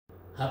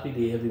Happy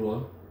day,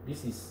 everyone.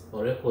 This is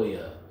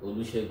Orekoya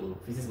Olusegun,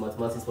 Physics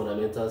Mathematics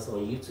Fundamentals on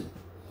YouTube.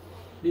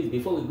 Please,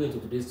 before we go into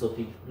today's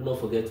topic, do not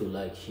forget to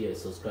like, share,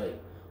 subscribe,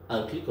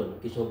 and click on the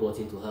notification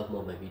button to have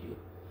more of my video.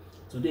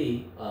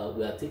 Today,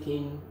 we are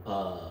taking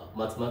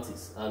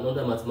mathematics, and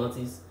under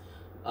mathematics,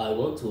 I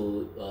want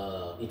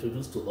to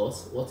introduce to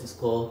us what is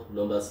called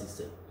number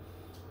system.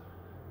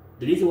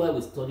 The reason why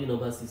we study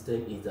number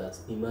system is that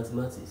in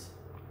mathematics,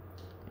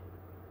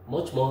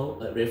 much more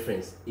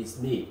reference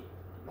is made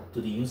to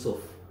the use of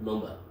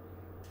number,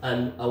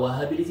 and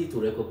our ability to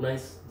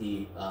recognize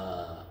the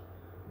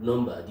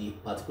number, the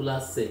particular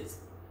set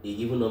a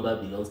given number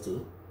belongs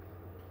to,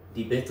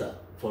 the better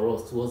for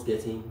us towards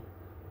getting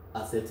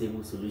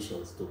acceptable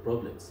solutions to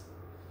problems.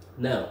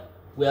 Now,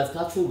 we are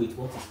starting with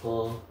what is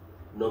called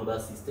number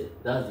system.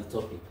 That's the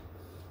topic.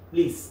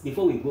 Please,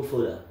 before we go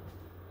further,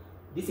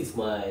 this is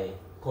my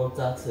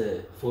contact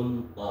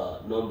phone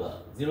number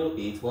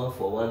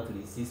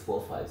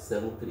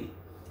 081413645573,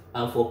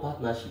 and for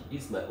partnership,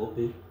 this is my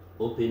open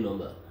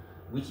number,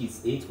 which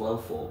is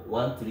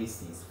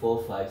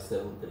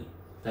 814-136-4573.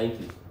 Thank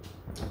you.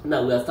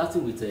 Now we are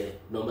starting with a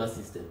number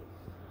system.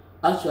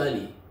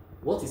 Actually,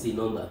 what is a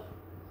number?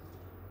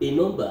 A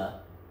number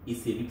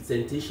is a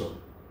representation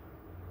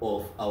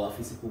of our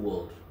physical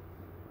world.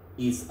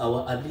 It's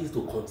our ability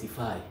to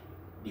quantify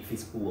the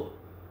physical world.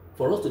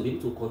 For us to be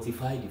able to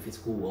quantify the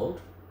physical world,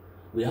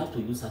 we have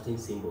to use certain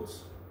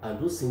symbols, and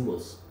those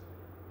symbols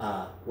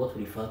are what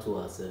we refer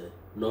to as a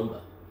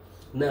number.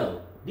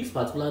 Now, this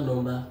particular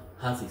number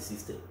has a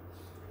system.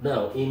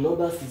 Now, in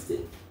number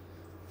system,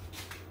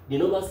 the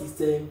number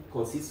system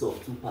consists of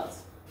two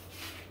parts.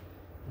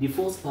 The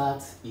first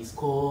part is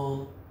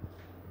called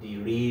the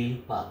real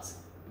part.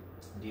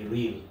 The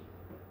real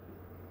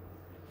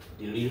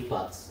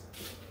part.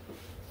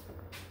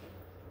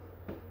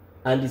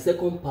 And the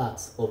second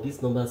part of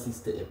this number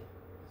system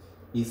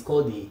is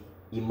called the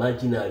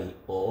imaginary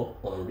or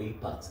unreal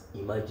part.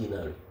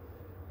 Imaginary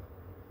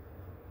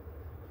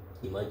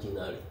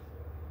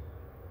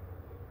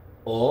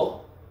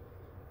or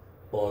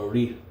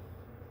unreal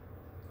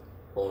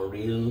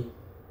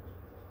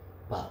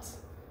part.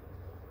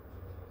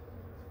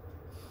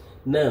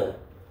 Now,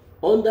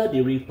 under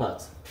the real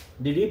part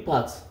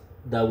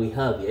that we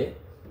have here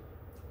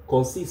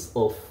consists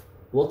of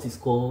what is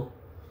called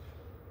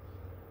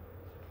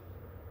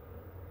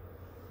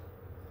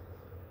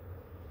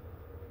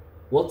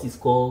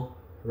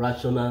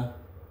rational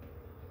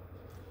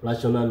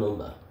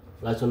number,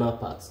 rational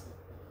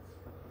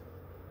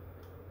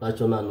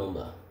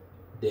number.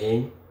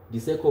 Then the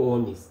second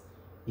one is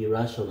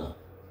irrational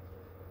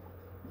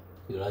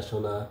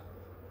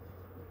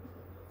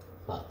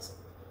part.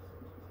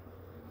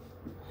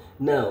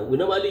 Now, we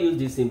normally use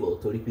this symbol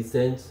to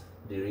represent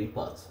the real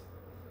part,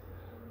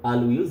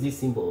 and we use this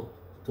symbol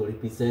to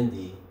represent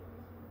the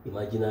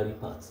imaginary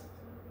part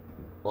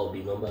of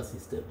the number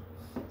system.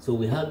 So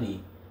we have the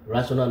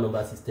rational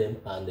number system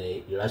and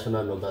the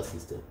irrational number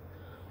system.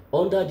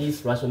 Under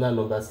this rational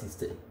number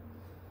system,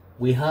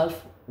 we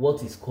have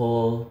what is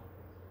called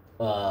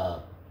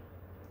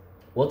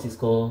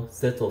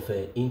set of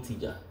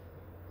integer.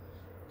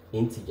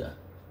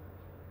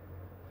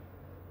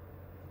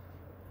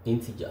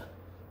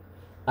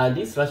 And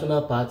this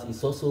rational part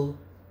is also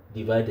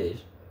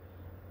divided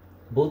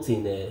both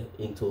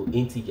into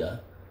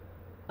integer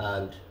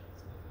and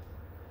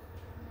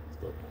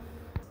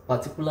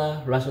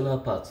particular rational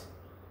part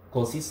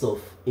consists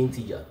of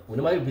integer. We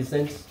normally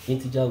represent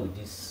integer with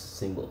this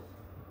symbol.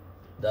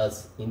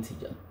 That's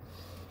integer.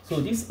 So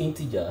this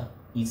integer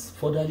is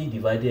furtherly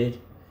divided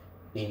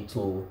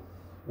into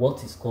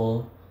what is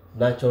called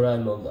natural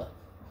numbers,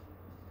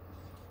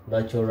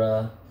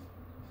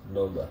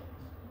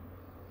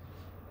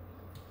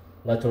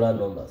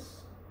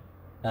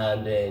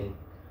 and then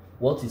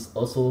what is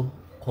also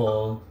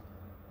called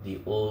the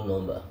whole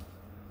number.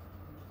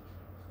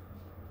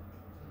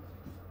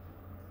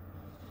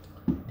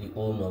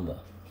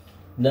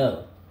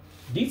 Now,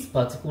 this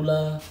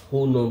particular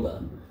whole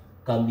number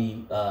can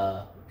be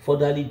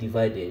furtherly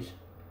divided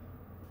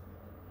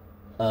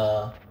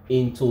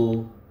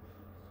into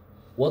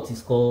what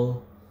is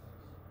called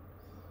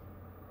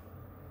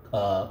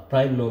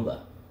prime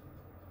number,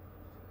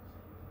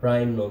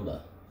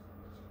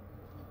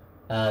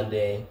 and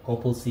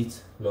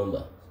composite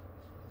number.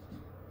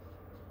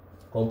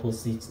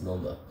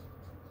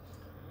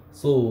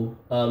 So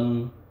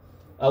I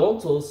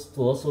want us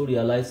to also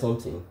realize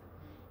something,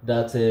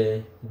 that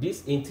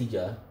this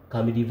integer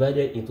can be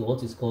divided into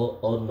what is called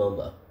odd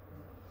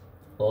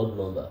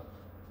number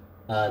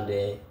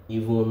and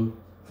even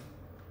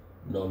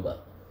number.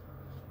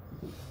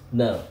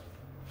 Now,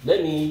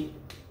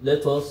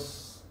 let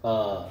us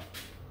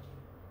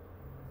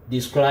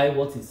describe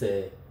what is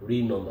a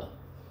real number.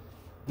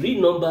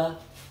 Real number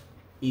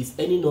is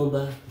any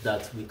number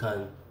that we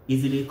can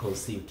easily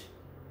conceive.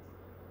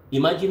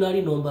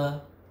 Imaginary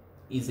number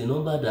is a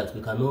number that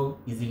we cannot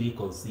easily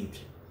conceive.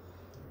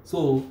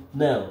 So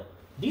now,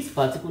 this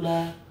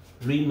particular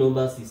real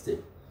number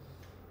system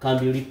can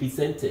be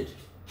represented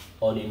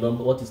on a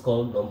number, what is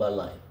called number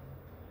line.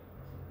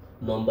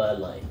 number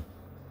line.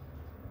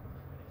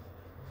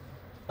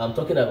 I'm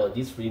talking about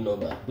this real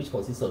number, which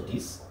consists of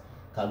this,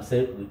 can be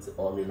set with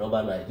on the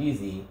number line. This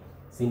is the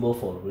symbol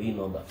for real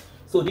number.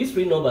 So this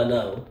real number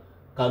now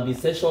can be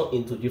sectioned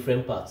into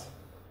different parts.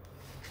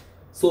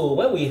 So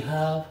when we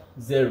have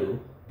 0,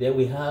 then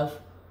we have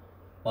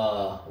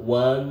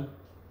 1,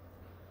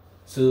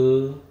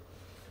 2,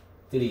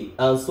 3,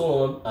 and so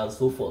on and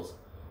so forth.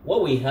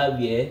 What we have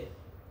here,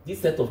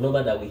 this set of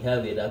numbers that we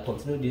have here that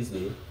continue this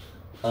way,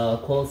 are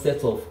called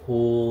set of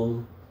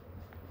whole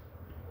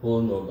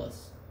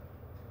numbers.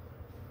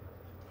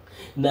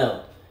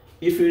 Now,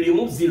 if we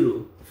remove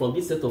 0 from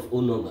this set of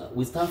whole number,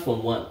 we start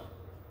from 1,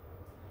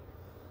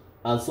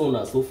 and so on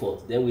and so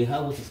forth. Then we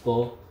have what is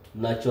called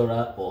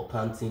natural or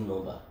counting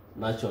number.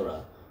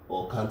 Natural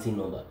or counting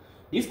number.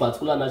 This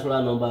particular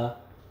natural number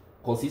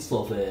consists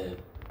of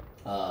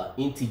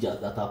integers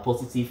that are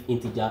positive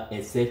integer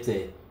except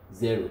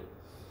 0.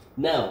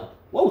 Now,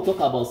 when we talk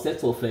about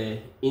set of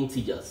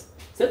integers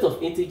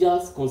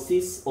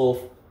consists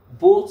of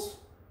both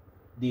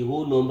the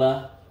whole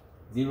number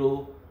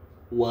 0,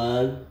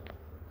 1,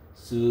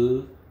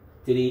 2,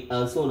 3,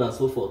 and so on and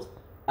so forth,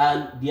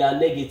 and they are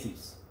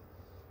negatives.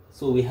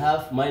 So we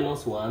have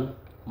 -1,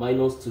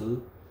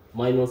 -2,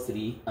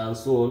 -3, and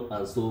so on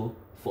and so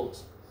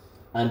forth,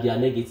 and they are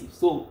negative.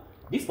 So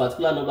this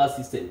particular number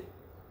system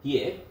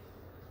here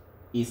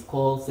is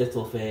called set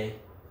of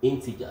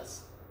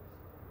integers.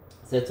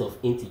 Set of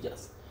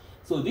integers.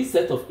 So this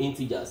set of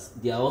integers,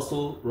 they are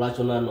also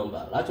rational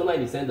number. Rational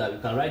in the sense that we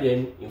can write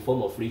them in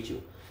form of ratio.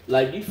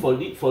 Like this for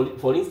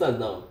instance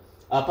now,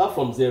 apart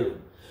from 0,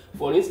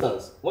 for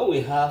instance, when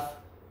we have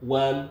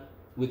 1,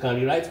 we can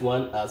rewrite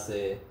 1 as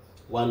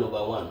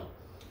 1/1.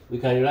 We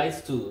can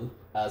rewrite 2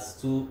 as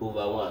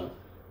 2/1.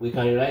 We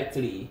can rewrite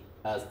 3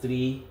 as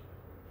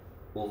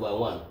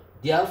 3/1.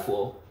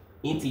 Therefore,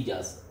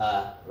 integers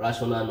are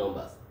rational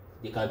numbers.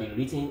 They can be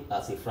written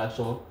as a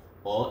fraction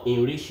or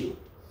in ratio.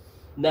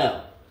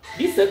 Now,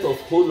 this set of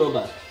whole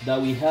numbers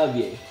that we have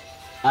here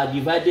are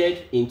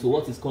divided into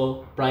what is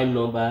called prime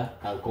number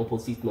and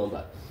composite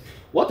number.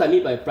 What I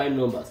mean by prime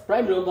numbers?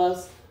 Prime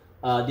numbers,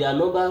 they are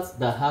numbers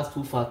that have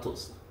 2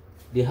 factors.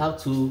 They have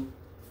 2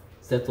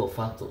 sets of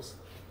factors.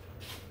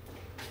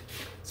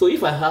 So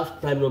if I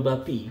have prime number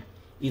P,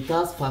 it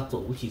has factor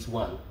which is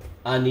 1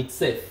 and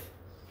itself,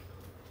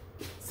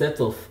 set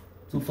of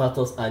 2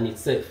 factors and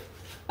itself.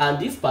 And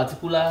these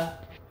particular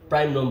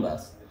prime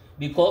numbers,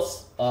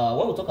 because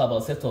when we talk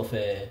about set of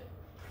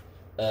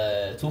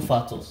 2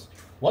 factors,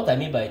 what I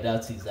mean by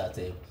that is that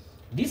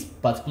this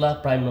particular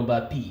prime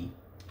number P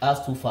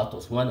has 2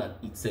 factors, 1 and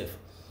itself.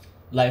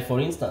 Like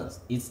for instance,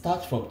 it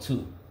starts from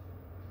 2,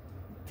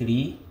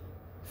 3,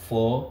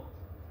 4,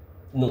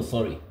 no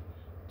sorry,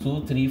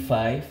 2, 3,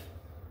 5,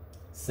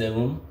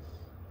 7,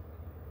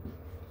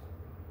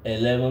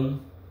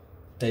 11,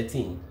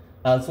 13,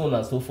 and so on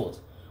and so forth.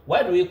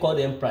 Why do we call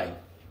them prime?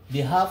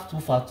 They have 2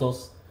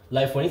 factors.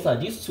 Like for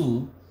instance, this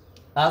 2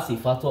 has a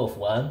factor of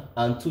 1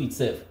 and 2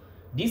 itself.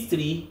 This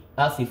 3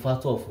 has a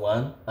factor of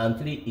 1 and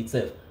 3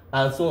 itself,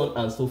 and so on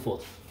and so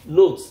forth.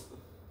 Note,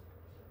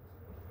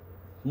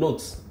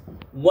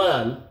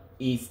 1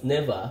 is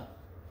never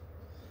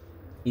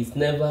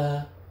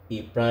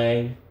a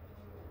prime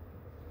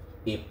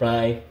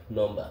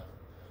number.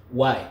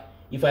 Why?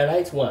 If I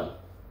write 1,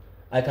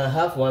 I can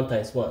have 1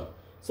 times 1.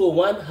 So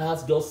 1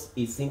 has just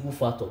a single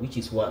factor, which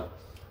is 1.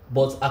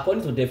 But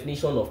according to the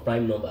definition of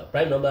prime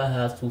number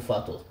has 2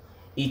 factors,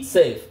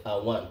 itself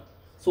and 1.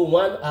 So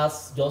 1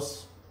 has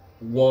just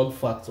 1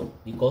 factor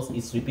because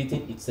it's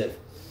repeating itself.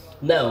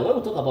 Now, when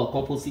we talk about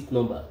composite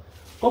numbers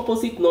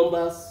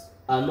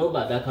are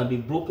numbers that can be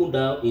broken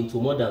down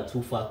into more than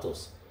 2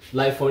 factors.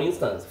 Like for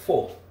instance,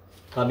 4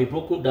 can be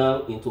broken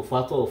down into a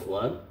factor of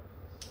 1,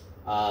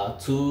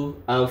 2,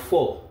 and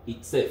 4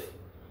 itself.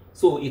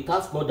 So it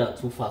has more than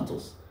 2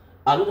 factors.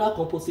 Another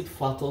composite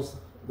factors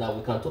that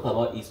we can talk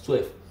about is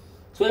 12.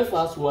 12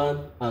 has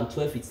 1 and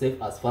 12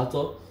 itself as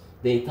factor.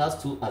 Then it has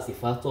 2 as a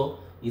factor.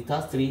 It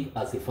has 3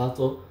 as a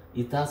factor.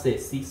 It has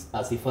 6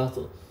 as a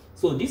factor.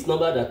 So this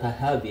number that I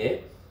have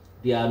here,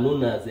 they are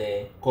known as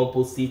a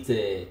composite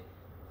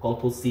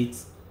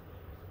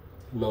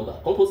number.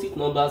 Composite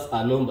numbers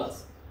are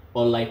numbers,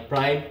 unlike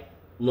prime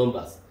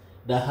numbers,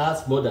 that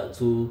has more than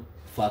 2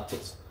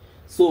 factors.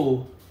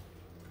 So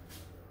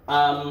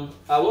I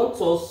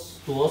want us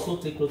to also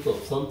take note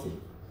of something,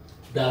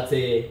 that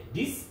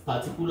this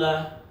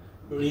particular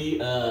real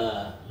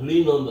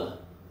number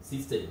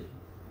system,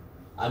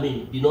 I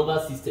mean the number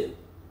system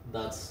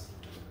that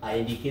I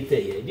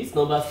indicated here, this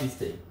number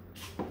system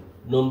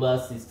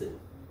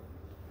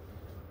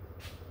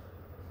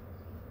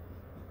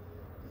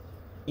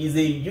is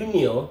a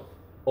union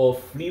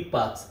of real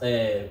part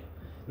and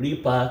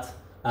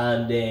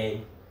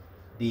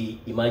the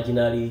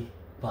imaginary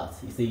part.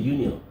 It's a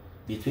union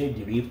between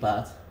the real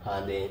part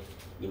and the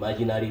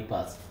imaginary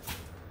part.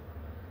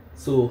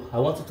 So I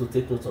want you to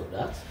take note of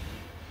that.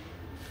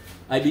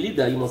 I believe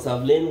that you must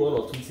have learned 1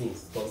 or 2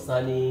 things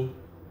concerning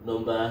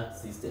number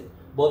system.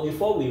 But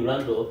before we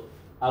round up,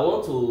 I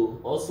want to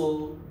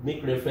also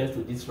make reference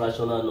to these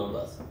rational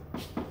numbers.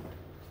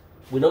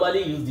 We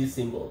normally use this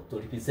symbol to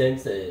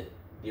represent the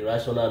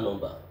rational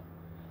number,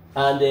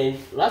 and then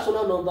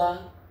rational number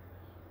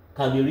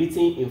can be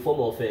written in form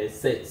of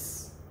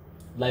sets.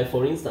 Like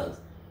for instance,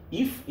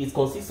 if it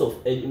consists of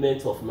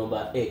elements of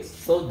number x,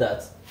 so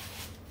that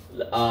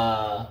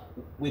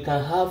we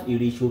can have a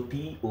ratio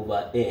p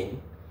over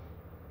n.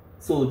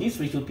 So this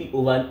ratio p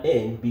over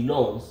n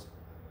belongs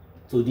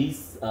to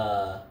this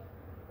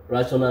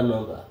rational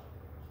number,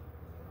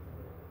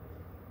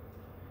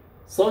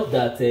 such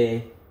that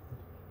the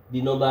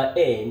number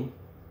n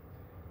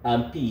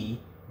and p,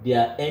 they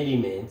are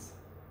elements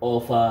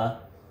of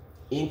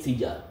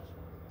integer,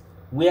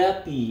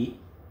 where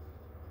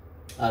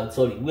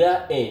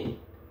where n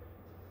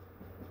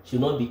should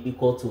not be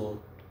equal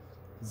to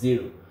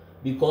 0,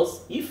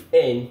 because if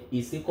n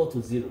is equal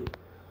to 0,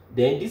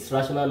 then this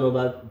rational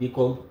number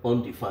becomes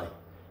undefined.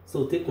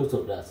 So take note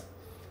of that.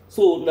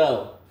 So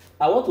now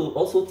I want to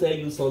also tell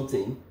you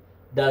something,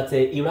 that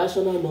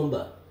irrational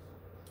number,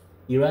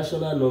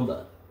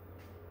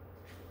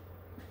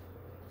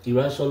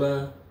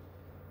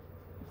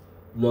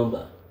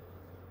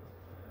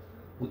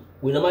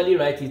 we normally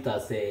write it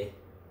as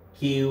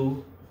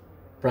q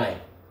prime.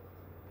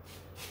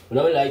 We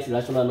normally write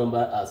irrational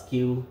number as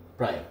q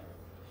prime.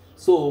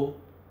 So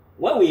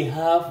when we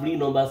have real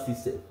number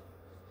system,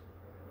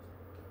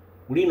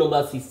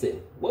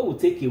 when we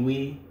take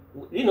away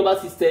real number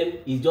system,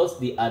 is just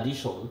the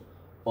addition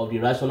of the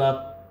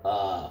rational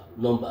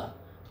number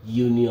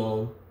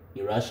union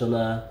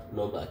irrational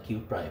number q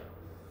prime.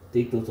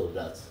 Take note of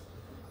that.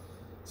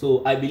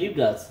 So I believe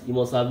that you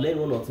must have learned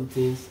one or two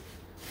things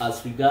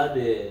as regard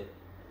the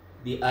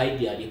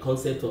idea, the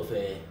concept of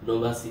a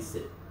number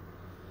system.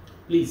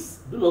 Please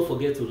do not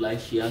forget to like,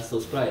 share,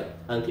 subscribe,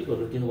 and click on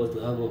the notification button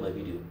to have more of my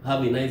video.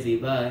 Have a nice day.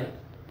 Bye.